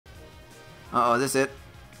Uh oh, is this it?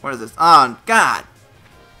 What is this? Oh, God!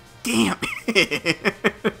 Damn!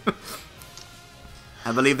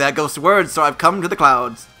 I believe that ghost word, so I've come to the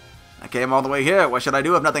clouds. I came all the way here. What should I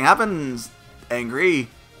do if nothing happens? Angry.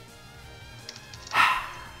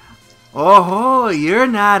 Oh, you're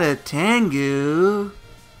not a Tengu.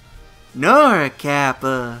 Nor a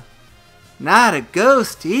Kappa. Not a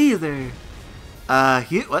ghost either.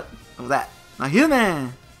 What was that? A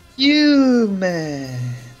human.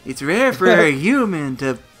 Human. It's rare for a human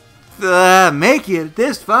to make it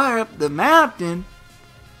this far up the mountain.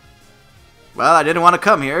 Well, I didn't want to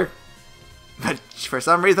come here, but for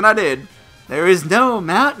some reason I did. There is no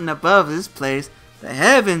mountain above this place. The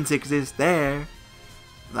heavens exist there.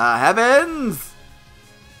 The heavens?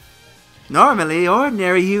 Normally,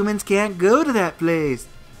 ordinary humans can't go to that place.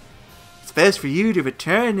 It's best for you to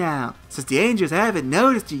return now, since the angels haven't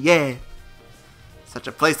noticed you yet. Such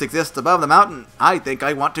a place exists above the mountain. I think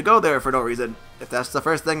I want to go there for no reason. If that's the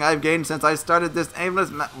first thing I've gained since I started this aimless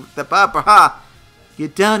You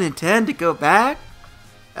don't intend to go back?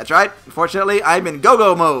 That's right. Unfortunately, I'm in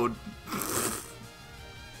go-go mode.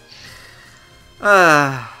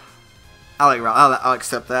 I'll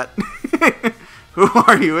accept that. Who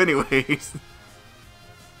are you anyways?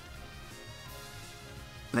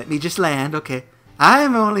 Let me just land, okay.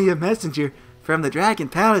 I'm only a messenger from the Dragon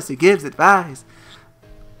Palace who gives advice.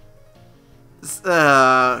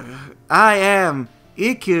 I am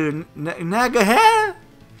Iku Nagahe?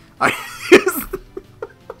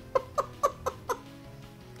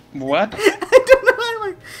 What?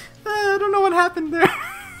 I don't know what happened there.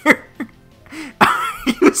 Are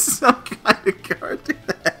you some kind of guard?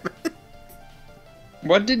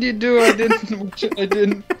 What did you do? I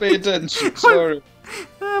didn't pay attention. Sorry.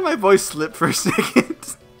 My voice slipped for a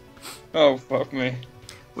second. Oh, fuck me.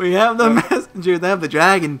 We have the messengers of the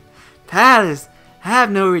Dragon Palace.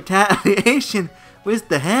 Have no retaliation with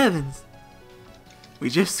the heavens. We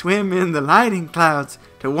just swim in the lightning clouds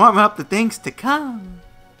to warm up the things to come.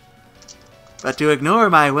 But to ignore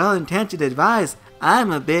my well-intentioned advice,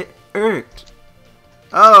 I'm a bit irked.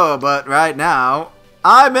 Oh, but right now,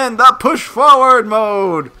 I'm in the push-forward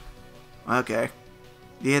mode! Okay.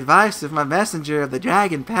 The advice of my messenger of the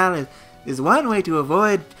Dragon Palace is one way to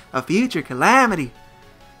avoid a future calamity.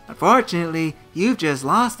 Unfortunately, you've just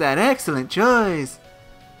lost that excellent choice.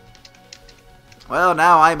 Well,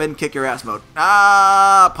 now I'm in kick-your-ass mode.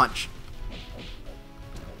 Punch.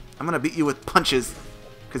 I'm gonna beat you with punches,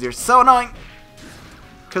 because you're so annoying.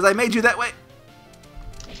 Because I made you that way.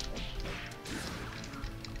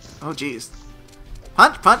 Oh, jeez.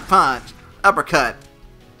 Punch, punch, punch. Uppercut.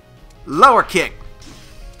 Lower kick.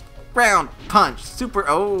 Round punch. Super,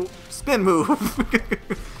 spin move.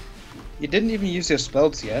 You didn't even use your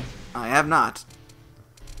spells yet. I have not.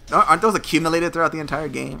 Aren't those accumulated throughout the entire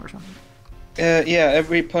game or something? Yeah,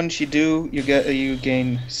 every punch you do, you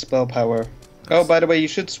gain spell power. Oh, by the way, you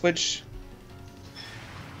should switch.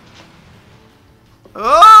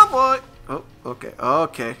 Oh boy! Oh, okay,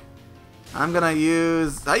 okay. I'm gonna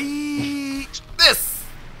use this.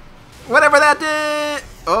 Whatever that did.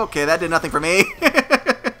 Okay, that did nothing for me.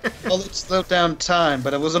 Well, it slowed down time,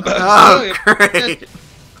 but it was about. Oh, great!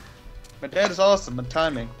 My dad is awesome at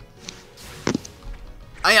timing.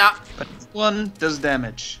 Oh yeah. But this one does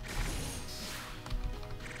damage.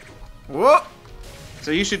 Whoa!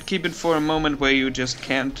 So you should keep it for a moment where you just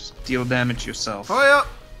can't deal damage yourself. Oh yeah.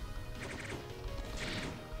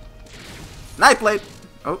 Knife blade.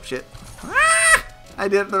 Oh shit! Ah! I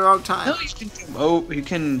did it at the wrong time. No, you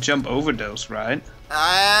can jump over those, right?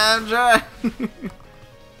 I'm trying.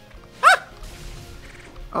 Ah!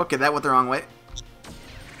 Okay, that went the wrong way.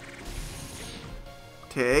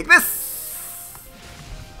 Take this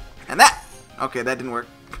and that. Okay, that didn't work.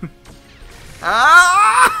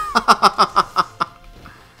 Ah!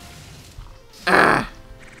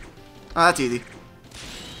 Oh, that's easy.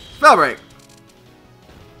 Spell break.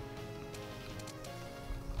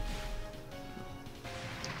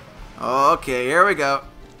 Okay, here we go.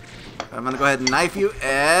 I'm gonna go ahead and knife you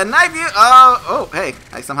and knife you. Oh, hey,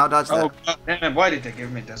 I somehow dodged that. Oh, God damn it, why did they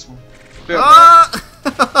give me this one?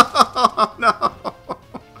 Oh, no.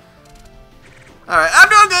 Alright, I'm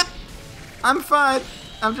doing good. I'm fine.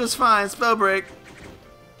 I'm just fine. Spell break.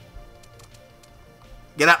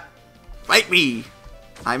 Get up. Fight me.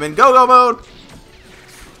 I'm in go-go mode.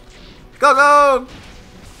 Go-go.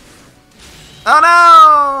 Oh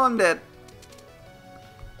no, I'm dead.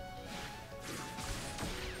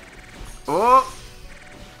 Oh.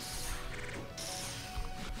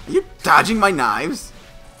 Are you dodging my knives?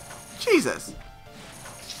 Jesus.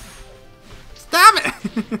 Stop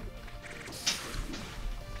it.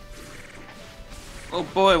 Oh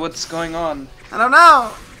boy, what's going on? I don't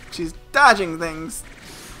know. She's dodging things.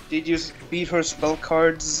 Did you beat her spell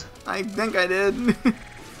cards? I think I did.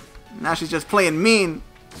 Now she's just playing mean.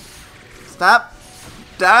 Stop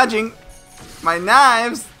dodging my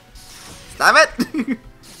knives. Stop it.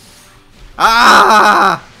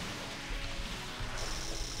 Ah!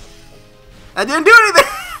 I didn't do anything.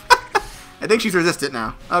 I think she's resistant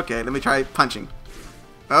now. Okay, let me try punching.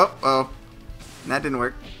 Oh. That didn't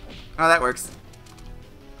work. Oh, that works.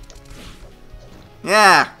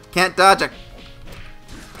 Yeah, can't dodge a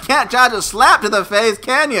slap to the face,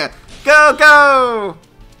 can you? Go!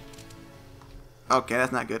 Okay,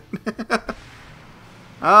 that's not good.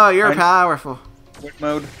 Oh, you're powerful. What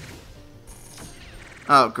mode?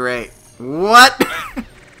 Oh, great. What?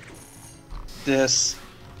 This.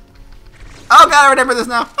 Oh god, I remember this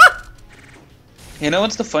now. You know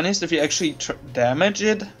what's the funniest? If you actually damage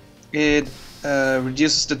it, it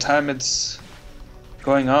reduces the time it's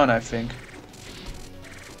going on, I think.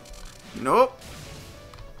 Nope.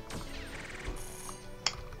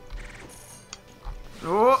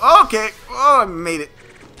 Oh, okay. Oh, I made it.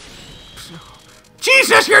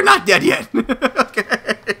 Jesus, you're not dead yet. Okay.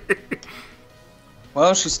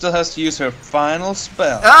 Well, she still has to use her final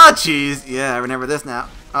spell. Oh, jeez. Yeah, I remember this now.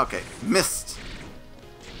 Okay, missed.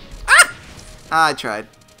 Ah! I tried.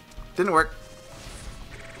 Didn't work.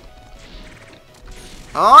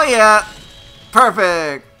 Oh, yeah.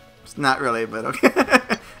 Perfect. It's not really, but okay.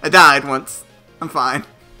 I died once. I'm fine.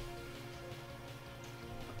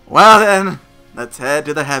 Well then, let's head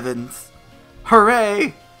to the heavens.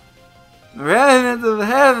 Hooray! The residents of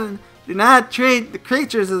heaven do not treat the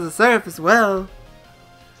creatures of the surface well.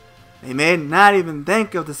 They may not even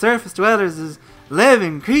think of the surface dwellers as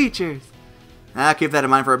living creatures. I'll keep that in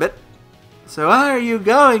mind for a bit. So why are you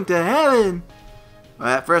going to heaven? Well,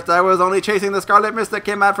 at first I was only chasing the scarlet mist that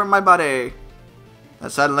came out from my body.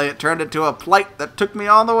 And suddenly it turned into a plight that took me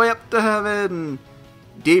all the way up to heaven.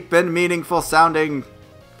 Deep and meaningful sounding.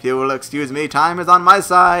 If you will excuse me, time is on my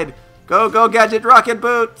side. Go, gadget rocket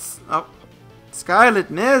boots. Oh, scarlet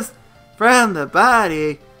mist from the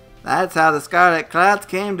body. That's how the scarlet clouds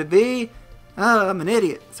came to be. Oh, I'm an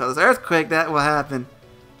idiot. So this earthquake that will happen.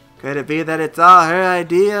 Could it be that it's all her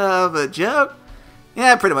idea of a joke?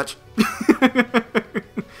 Yeah, pretty much.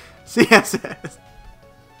 CSS.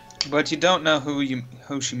 But you don't know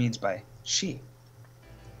who she means by she.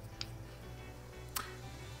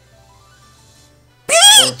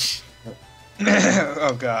 Peach!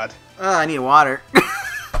 Oh god. Oh, I need water.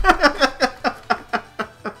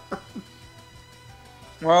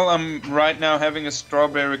 Well, I'm right now having a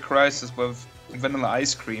strawberry crisis with vanilla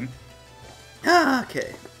ice cream.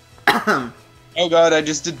 Okay. Oh god, I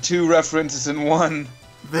just did 2 references in one.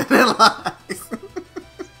 Vanilla ice.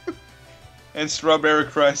 And strawberry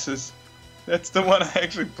crisis. That's the one I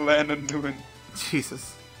actually planned on doing.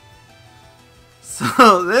 Jesus.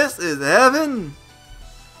 So this is heaven?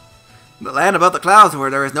 The land above the clouds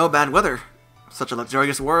where there is no bad weather. Such a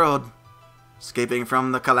luxurious world. Escaping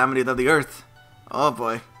from the calamity of the earth. Oh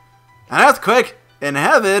boy. An earthquake in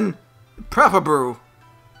heaven? Proper brew.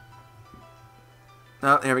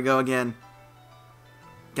 Oh, here we go again.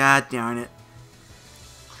 God darn it.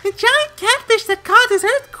 The giant catfish that causes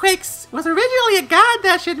earthquakes was originally a god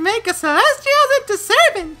that should make us celestials into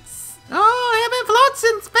servants. Oh, heaven floats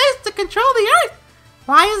in space to control the earth.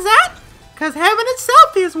 Why is that? Because heaven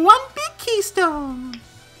itself is one big keystone.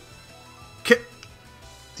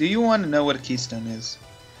 Do you want to know what a keystone is?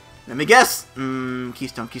 Let me guess. Keystone.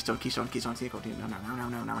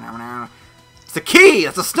 No. It's a key.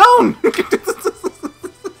 It's a stone.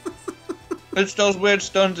 It's those weird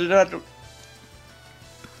stones that...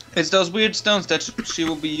 It's those weird stones that she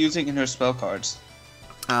will be using in her spell cards.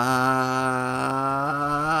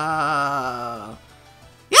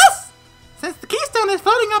 Yes! Since the keystone is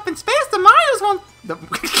floating up in space, the Marios won't... The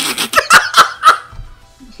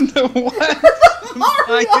what?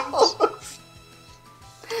 Marios!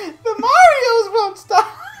 The Marios won't stop!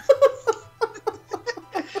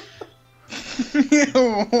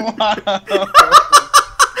 Wow.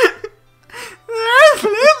 The earth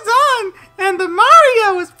lives on, and the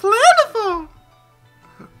Mario is plentiful!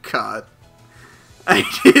 Oh, God. I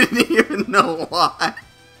didn't even know why.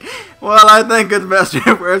 Well, I think it's best if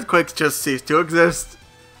earthquakes just cease to exist.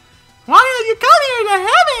 Why did you come here to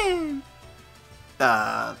heaven?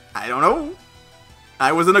 I don't know.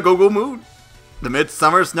 I was in a go-go mood. The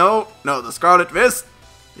midsummer snow, no, the scarlet mist.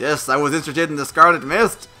 Yes, I was interested in the scarlet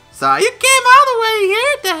mist. So you came all the way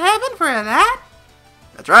here to heaven for that?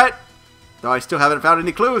 That's right. Though I still haven't found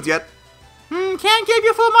any clues yet. Can't give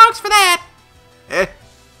you full marks for that. The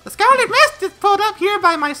scarlet mist is pulled up here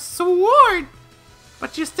by my sword.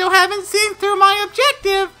 But you still haven't seen through my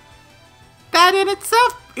objective. That in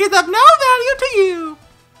itself is of no value to you.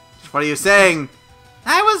 What are you saying?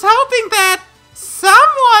 I was hoping that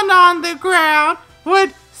someone on the ground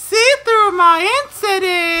would see through my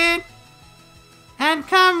incident and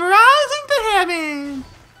come rising to heaven.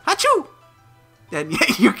 Achoo! And yet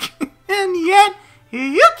here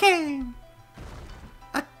you came.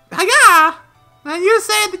 Hiya! And you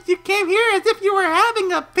say that you came here as if you were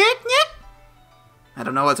having a picnic? I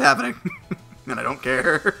don't know what's happening, and I don't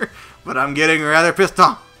care, but I'm getting rather pissed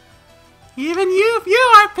off. Even if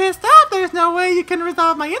you are pissed off, there's no way you can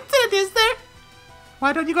resolve my incident, is there?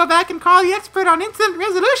 Why don't you go back and call the expert on incident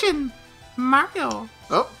resolution, Mario?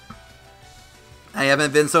 Oh. I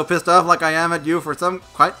haven't been so pissed off like I am at you for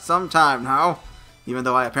quite some time now. Even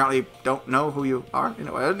though I apparently don't know who you are.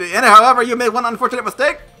 However, you made one unfortunate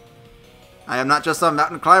mistake. I am not just some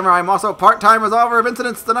mountain climber, I am also part-time resolver of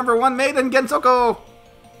incidents, the #1 maid in Gensoko.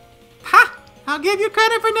 Ha! I'll give you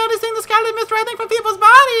credit for noticing the Scarlet Mist rising from people's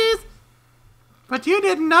bodies. But you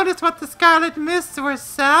didn't notice what the Scarlet Mists were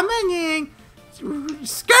summoning.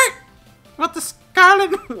 Skirt! What the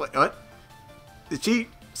Scarlet... What? Did she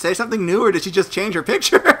say something new, or did she just change her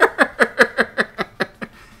picture?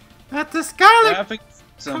 That the Scarlet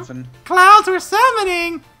clouds were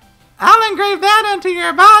summoning. I'll engrave that onto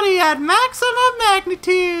your body at maximum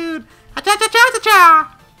magnitude.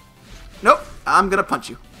 Cha-cha-cha-cha-cha! Nope, I'm gonna punch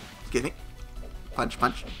you. Excuse me. Punch,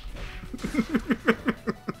 punch.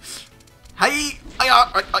 Hi!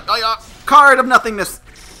 Card of nothingness.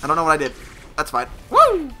 I don't know what I did. That's fine.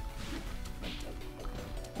 Woo!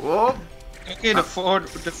 Whoa! Okay, the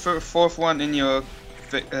fourth one in your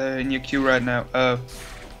queue right now.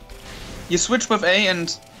 You switch with A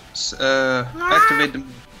and activate the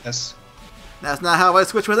S. That's not how I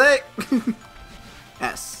switch with A.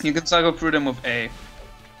 S. You can cycle through them with A.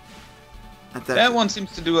 That one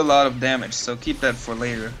seems to do a lot of damage, so keep that for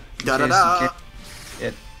later. Da-da-da!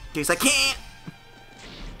 In case I can't!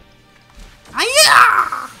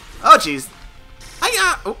 Hiya! Oh, jeez.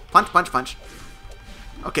 Hiya! Oh, punch, punch, punch.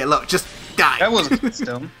 Okay, look, just die. That wasn't a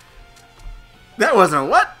stone. That wasn't a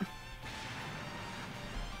what?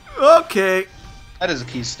 Okay. That is a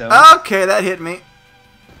keystone. Okay, that hit me.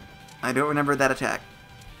 I don't remember that attack.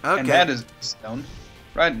 Okay. And that is a stone.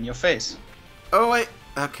 Right in your face. Oh, wait.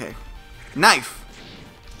 Okay. Knife.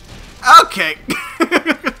 Okay.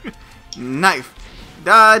 Knife.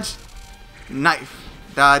 Dodge. Knife.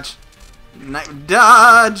 Dodge. Knife.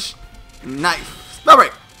 Dodge. Knife. Spell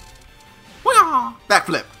break.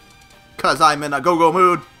 Backflip. Cause I'm in a go-go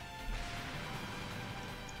mood.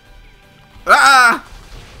 Ah!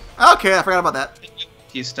 Okay, I forgot about that.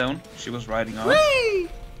 Keystone. She was riding on. Whee!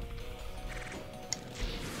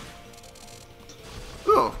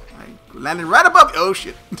 Oh, I landed right above. Oh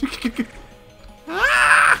shit!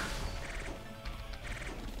 Ah!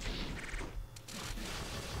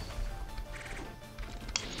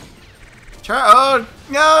 Oh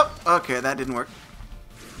no! Okay, that didn't work.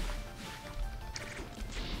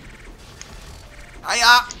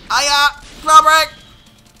 Hiya! Hiya! Spell break!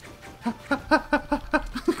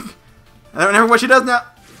 I don't remember what she does now.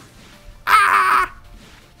 Ah!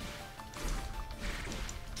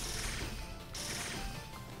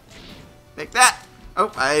 Take that.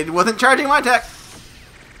 Oh, I wasn't charging my attack.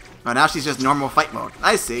 Oh, now she's just normal fight mode.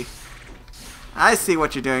 I see. I see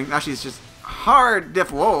what you're doing. Now she's just hard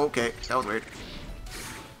diff. Whoa, okay. That was weird.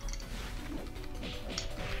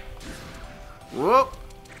 Whoop.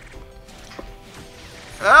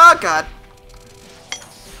 Oh, God.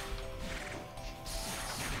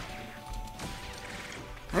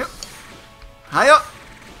 Hiya! Hiya!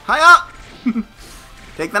 Hiya!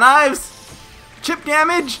 Take the knives! Chip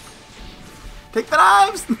damage! Take the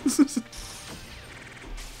knives!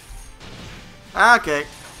 Okay.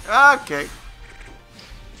 Okay.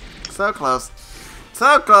 So close.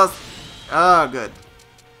 So close. Oh, good.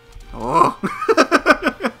 Oh.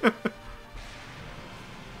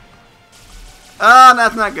 Oh,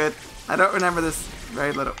 that's not good. I don't remember this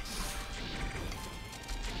very little.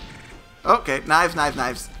 Okay, knives, knives,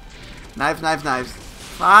 knives. Knives, knives, knives.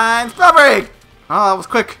 Fine, spell break! Oh, that was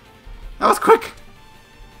quick. That was quick.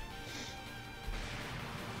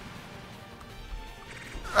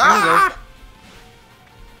 Ah!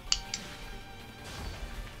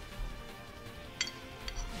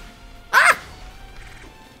 Ah!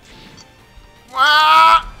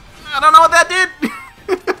 Ah! I don't know what that did.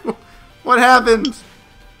 What happened?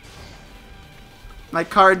 My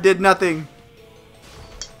card did nothing.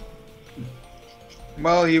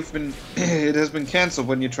 Well, you've been... it has been cancelled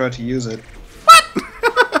when you try to use it. What?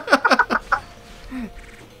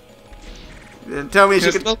 Didn't tell me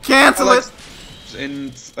she could cancel it.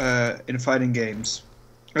 in fighting games.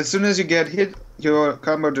 As soon as you get hit, your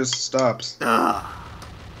combo just stops. Ugh.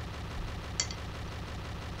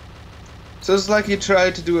 So it's like you try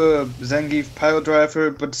to do a Zangief pile driver,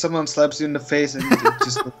 but someone slaps you in the face and it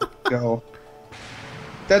just doesn't go.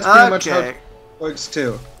 That's pretty much how it works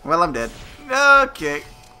too. Well, I'm dead. Okay.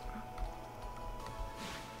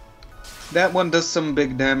 That one does some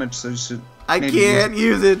big damage, so you should. I can't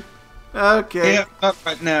use it. Okay. Yeah, not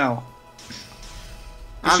right now.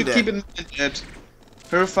 You should keep in mind that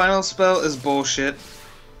her final spell is bullshit.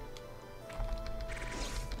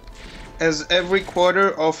 As every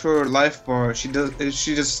quarter of her life bar, she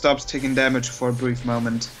just stops taking damage for a brief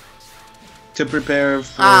moment to prepare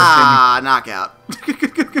for. Knockout.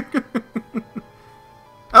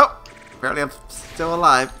 Oh, apparently I'm still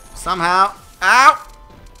alive somehow. Ow.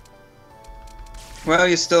 Well,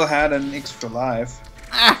 you still had an extra life.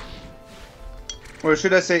 Or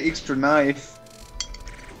should I say extra knife?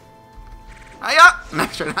 Hiya!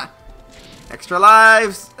 Extra knife. Extra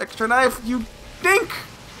lives. Extra knife, you dink!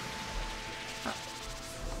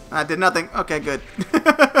 I did nothing. Okay, good.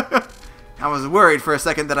 I was worried for a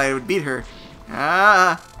second that I would beat her.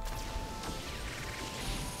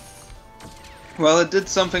 Well, it did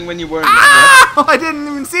something when you weren't. I didn't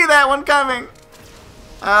even see that one coming.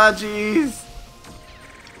 Jeez.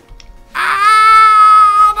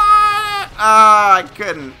 I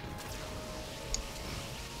couldn't.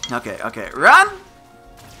 Okay. Run!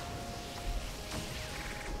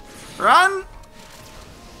 Run!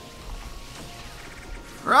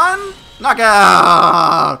 Run!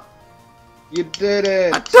 Knockout! You did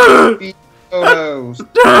it! I did it! Beat Touhou.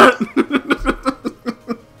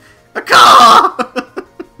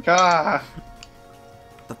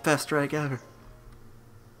 The best strike ever.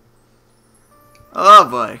 Oh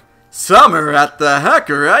boy. Summer at the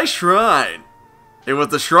Hakurai Shrine. It was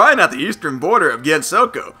the shrine at the eastern border of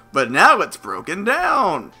Gensoko, but now it's broken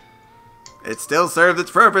down. It still serves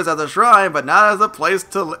its purpose as a shrine, but not as a place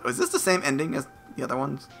to live. Is this the same ending as the other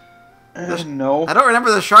ones? No. I don't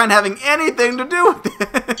remember the shrine having anything to do with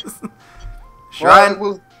this. Shrine.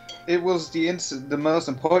 Well, it was the most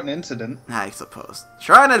important incident. I suppose.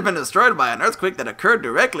 Shrine had been destroyed by an earthquake that occurred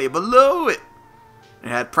directly below it. It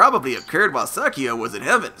had probably occurred while Sakuya was in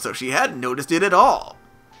heaven, so she hadn't noticed it at all.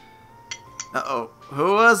 Uh-oh.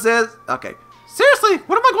 Who was this? Okay. Seriously,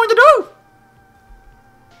 what am I going to do?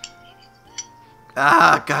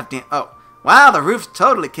 Goddamn. Oh. Wow, the roof's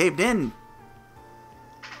totally caved in.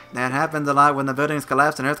 That happens a lot when the buildings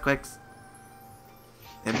collapse in earthquakes.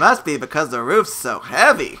 It must be because the roof's so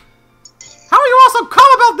heavy. How are you all so calm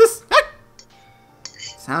about this?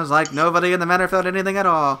 Sounds like nobody in the manor felt anything at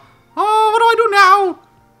all. Oh, what do I do now?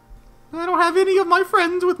 I don't have any of my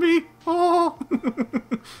friends with me. Oh.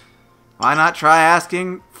 Why not try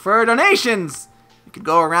asking for donations? You could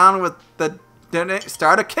go around with the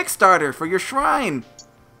start a Kickstarter for your shrine.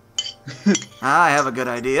 I have a good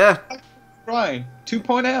idea. Shrine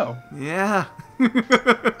 2.0. Yeah.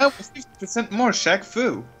 That was 50% more Shaq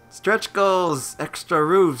Fu. Stretch goals, extra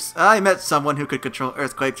roofs. I met someone who could control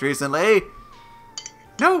earthquakes recently.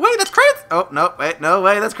 No way, that's crazy! Oh, no, wait, no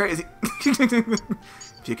way, that's crazy.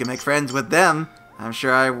 If you can make friends with them, I'm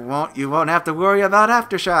sure you won't have to worry about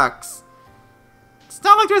aftershocks. It's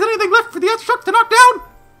not like there's anything left for the aftershocks to knock down!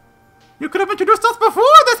 You could have introduced us before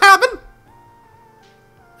this happened!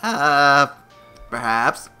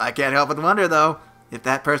 Perhaps. I can't help but wonder, though, if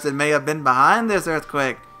that person may have been behind this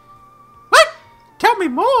earthquake. What? Tell me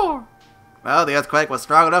more! Well, the earthquake was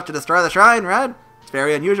strong enough to destroy the shrine, right? It's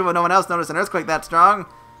very unusual when no one else noticed an earthquake that strong.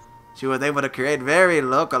 She was able to create very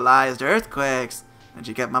localized earthquakes, and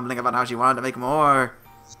she kept mumbling about how she wanted to make more.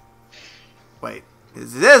 Wait,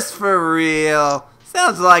 is this for real?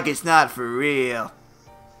 Sounds like it's not for real.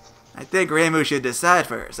 I think Reimu should decide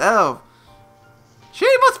for herself. She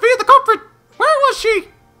must be the culprit! Where was she?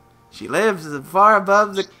 She lives far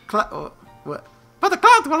above the cloud. What? But the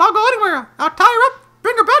clouds will all go anywhere. I'll tie her up,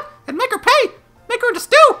 bring her back, and make her pay. Make her into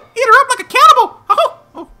stew. Eat her up like a cannibal.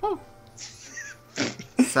 Oh.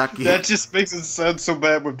 Sakuya. That just makes it sound so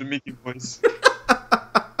bad with the Mickey voice.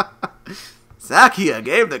 Sakuya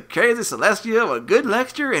gave the crazy Celestial a good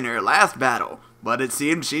lecture in her last battle, but it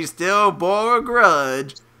seemed she still bore a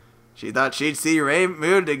grudge. She thought she'd see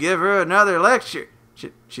Reimu to give her another lecture.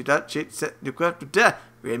 She thought she'd set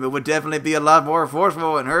Reimu would definitely be a lot more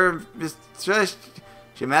forceful in her mistress.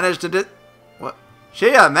 She managed to what?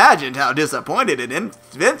 She imagined how disappointed and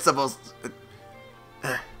invincible.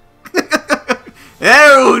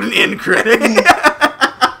 Incredible.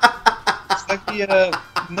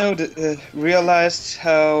 Realized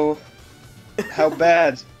how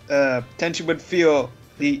bad Tenchi would feel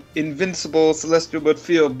the invincible Celestial Bird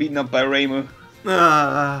Field beaten up by Reimu.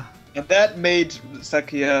 And that made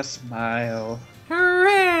Sakuya smile.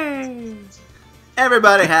 Hooray!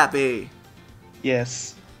 Everybody happy.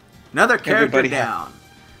 Yes. Another character Everybody down.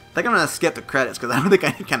 I think I'm gonna skip the credits because I don't think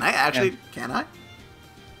I can. I actually can I?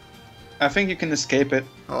 I think you can escape it.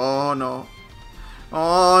 Oh no!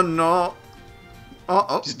 Oh no!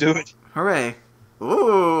 Oh! Just do it. Hooray!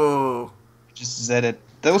 Ooh! Just zed it.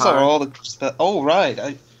 Those are all the. Oh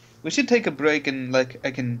right. We should take a break and like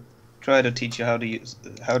I can try to teach you how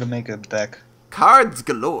to make a deck. Cards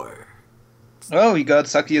galore. Oh, you got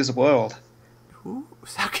Sakuya's World. Ooh,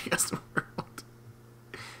 Sakuya's World.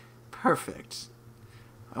 Perfect.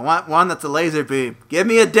 I want one that's a laser beam. Give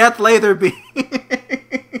me a death laser beam.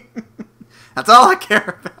 That's all I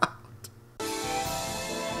care about.